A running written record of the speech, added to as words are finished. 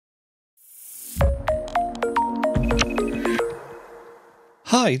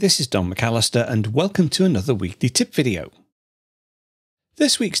Hi, this is Don McAllister and welcome to another weekly tip video.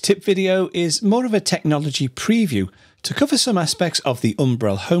 This week's tip video is more of a technology preview to cover some aspects of the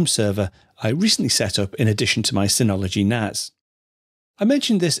Umbrel Home Server I recently set up in addition to my Synology NAS. I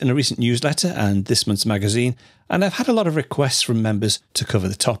mentioned this in a recent newsletter and this month's magazine, and I've had a lot of requests from members to cover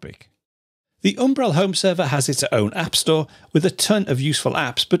the topic. The Umbrel Home Server has its own App Store with a ton of useful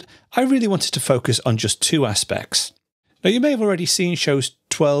apps, but I really wanted to focus on just two aspects. Now, you may have already seen shows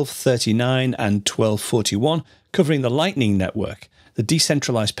 1239 and 1241 covering the Lightning Network, the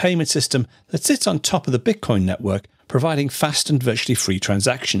decentralized payment system that sits on top of the Bitcoin network, providing fast and virtually free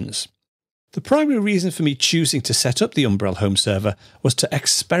transactions. The primary reason for me choosing to set up the Umbrel Home Server was to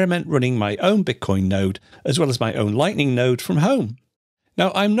experiment running my own Bitcoin node as well as my own Lightning node from home.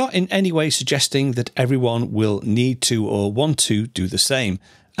 Now, I'm not in any way suggesting that everyone will need to or want to do the same,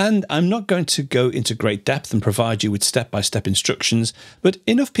 and I'm not going to go into great depth and provide you with step-by-step instructions, but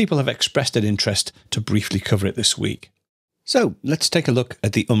enough people have expressed an interest to briefly cover it this week. So let's take a look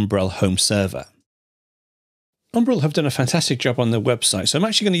at the Umbrel Home Server. Umbrel have done a fantastic job on their website, so I'm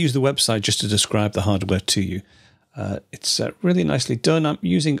actually going to use the website just to describe the hardware to you. It's really nicely done. I'm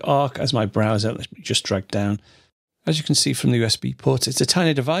using Arc as my browser. Let me just drag down. As you can see from the USB ports, it's a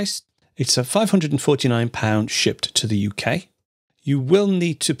tiny device. It's a £549 shipped to the UK. You will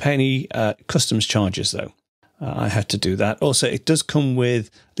need to pay any customs charges, though. I had to do that. Also, it does come with,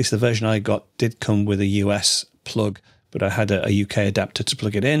 at least the version I got, did come with a US plug, but I had a UK adapter to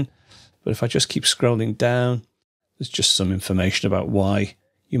plug it in. But if I just keep scrolling down, there's just some information about why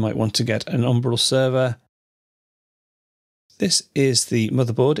you might want to get an Umbrel server. This is the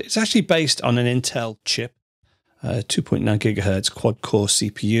motherboard. It's actually based on an Intel chip, 2.9 gigahertz quad-core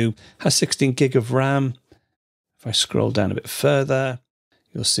CPU, has 16 gig of RAM. If I scroll down a bit further,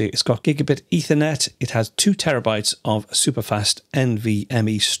 you'll see it's got gigabit Ethernet. It has 2 terabytes of superfast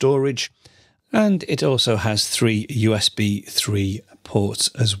NVMe storage, and it also has 3 USB 3 ports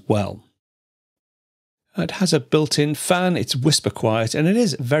as well. It has a built-in fan. It's whisper quiet, and it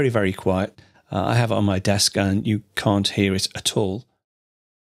is very, very quiet. I have it on my desk, and you can't hear it at all.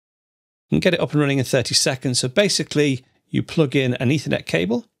 You can get it up and running in 30 seconds. So basically, you plug in an Ethernet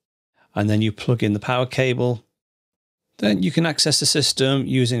cable, and then you plug in the power cable. Then you can access the system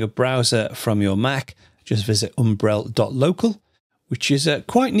using a browser from your Mac. Just visit umbrel.local, which is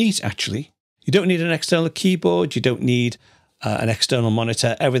quite neat, actually. You don't need an external keyboard. You don't need an external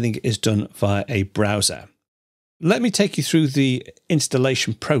monitor. Everything is done via a browser. Let me take you through the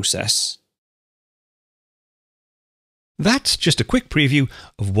installation process. That's just a quick preview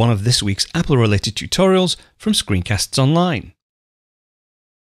of one of this week's Apple-related tutorials from Screencasts Online.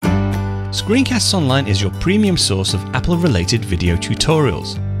 Screencasts Online is your premium source of Apple-related video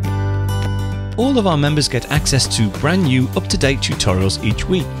tutorials. All of our members get access to brand new, up-to-date tutorials each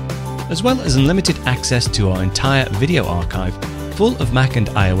week, as well as unlimited access to our entire video archive full of Mac and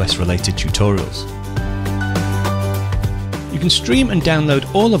iOS-related tutorials. You can stream and download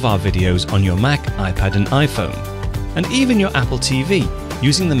all of our videos on your Mac, iPad and iPhone, and even your Apple TV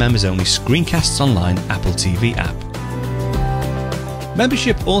using the members-only Screencasts Online Apple TV app.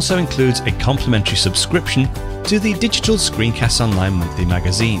 Membership also includes a complimentary subscription to the digital Screencasts Online monthly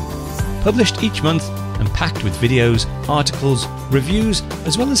magazine, published each month and packed with videos, articles, reviews,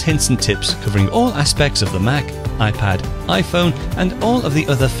 as well as hints and tips covering all aspects of the Mac, iPad, iPhone, and all of the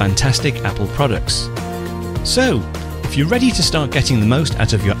other fantastic Apple products. So, if you're ready to start getting the most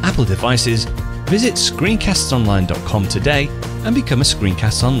out of your Apple devices, visit screencastsonline.com today and become a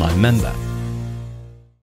Screencasts Online member.